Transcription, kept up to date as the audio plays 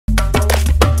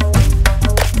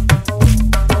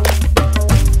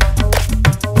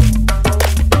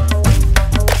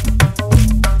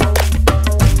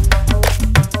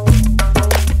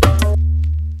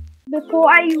So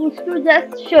I used to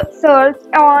just search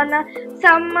on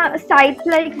some sites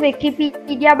like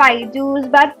Wikipedia, Byju's.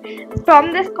 But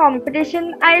from this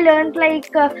competition, I learned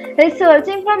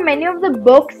researching from many of the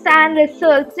books and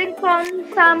researching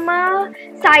from some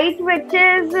site which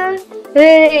is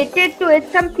related to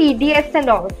it, some PDFs and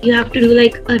all. You have to do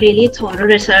like a really thorough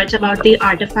research about the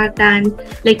artifact and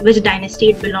like which dynasty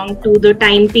it belonged to, the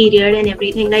time period and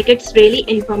everything. Like it's really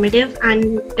informative,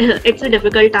 and it's a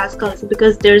difficult task also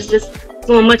because there's just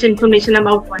so much information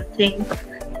about one thing.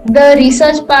 The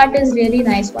research part is really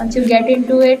nice. Once you get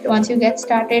into it, once you get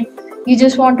started, you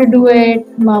just want to do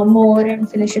it more and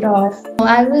finish it off.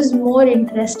 I was more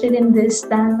interested in this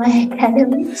than my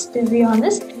academics, to be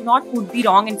honest. Do not put the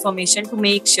wrong information to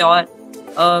make sure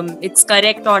it's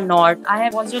correct or not. I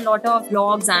have watched a lot of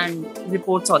blogs and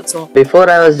reports also. Before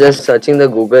I was just searching the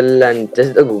Google and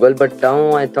just the Google, but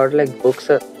now I thought like books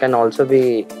can also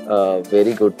be a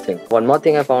very good thing. One more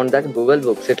thing I found that Google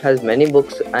Books, it has many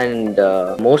books, and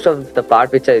most of the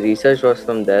part which I researched was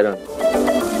from there on.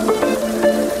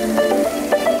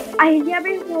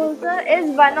 eYVMC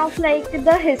is one of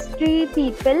the history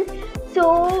people.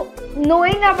 So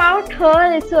knowing about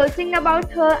her, researching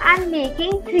about her and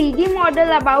making 3D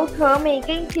model about her,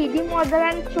 making 3D model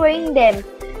and showing them.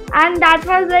 And that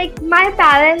was like my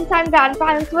parents and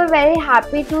grandparents were very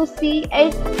happy to see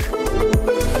it.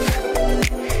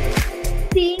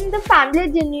 Seeing the family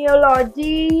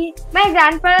genealogy, my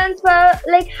grandparents were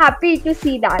like happy to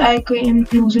see that. I came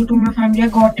closer to my family. I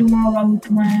got to know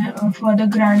about my further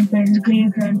grandparents,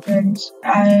 great grandparents.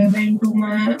 I went to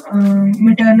my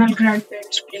maternal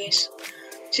grandparents' place,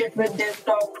 sit with them,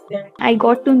 talk to them. I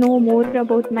got to know more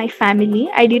about my family.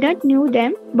 I didn't know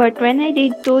them, but when I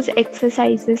did those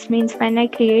exercises, means when I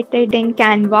created in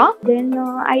Canva, then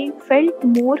I felt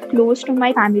more close to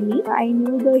my family. I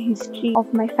knew the history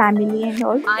of my family and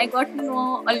all. I got to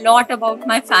know a lot about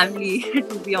my family,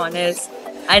 to be honest.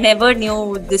 I never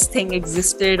knew this thing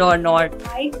existed or not.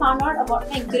 I found out about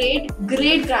my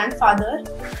great-great-grandfather,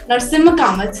 Narsimha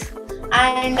Kamath.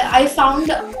 And I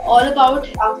found all about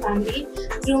our family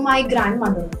through my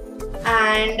grandmother.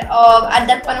 And at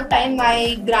that point of time,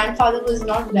 my grandfather was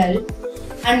not well.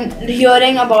 And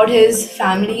hearing about his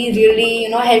family really,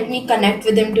 helped me connect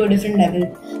with him to a different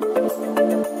level.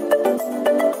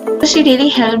 She really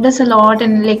helped us a lot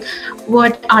in like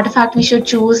what artifact we should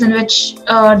choose and which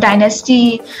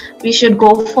dynasty we should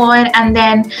go for, and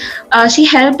then she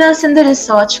helped us in the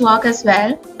research work as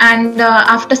well. And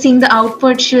after seeing the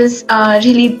output, she was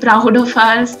really proud of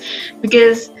us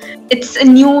because it's a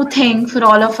new thing for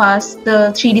all of us,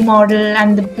 the 3D model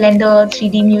and the Blender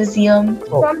 3D museum.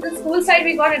 From the school side,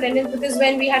 we got attendance because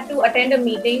when we had to attend a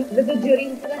meeting with the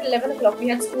jury at 11 o'clock, we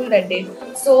had school that day.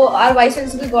 So our vice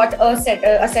principal got a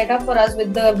setup for us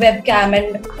with the webcam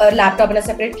and a laptop and a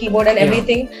separate keyboard and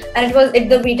everything. And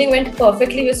the meeting went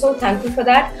perfectly. We're so thankful for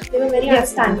that. They were very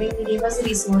understanding. They gave us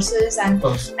resources, and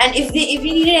if we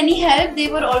needed any help, they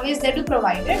were always there to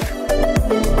provide it.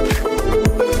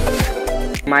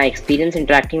 My experience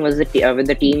interacting with the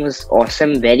team was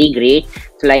awesome, very great.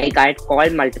 So like I had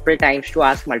called multiple times to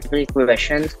ask multiple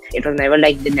questions. It was never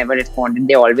like they never responded.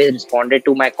 They always responded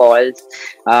to my calls.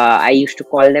 I used to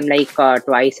call them like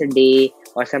twice a day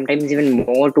or sometimes even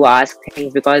more to ask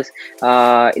things because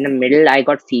in the middle I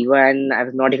got fever and I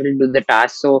was not able to do the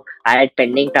task. So I had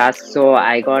pending tasks. So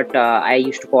I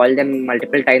used to call them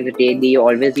multiple times a day. They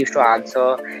always used to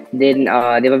answer. Then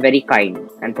they were very kind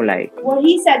and polite. What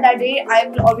he said that day, I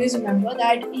will always remember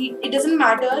that it doesn't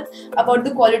matter about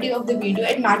the quality of the video.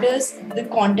 It matters the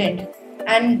content,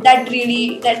 and that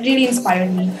really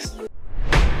inspired me.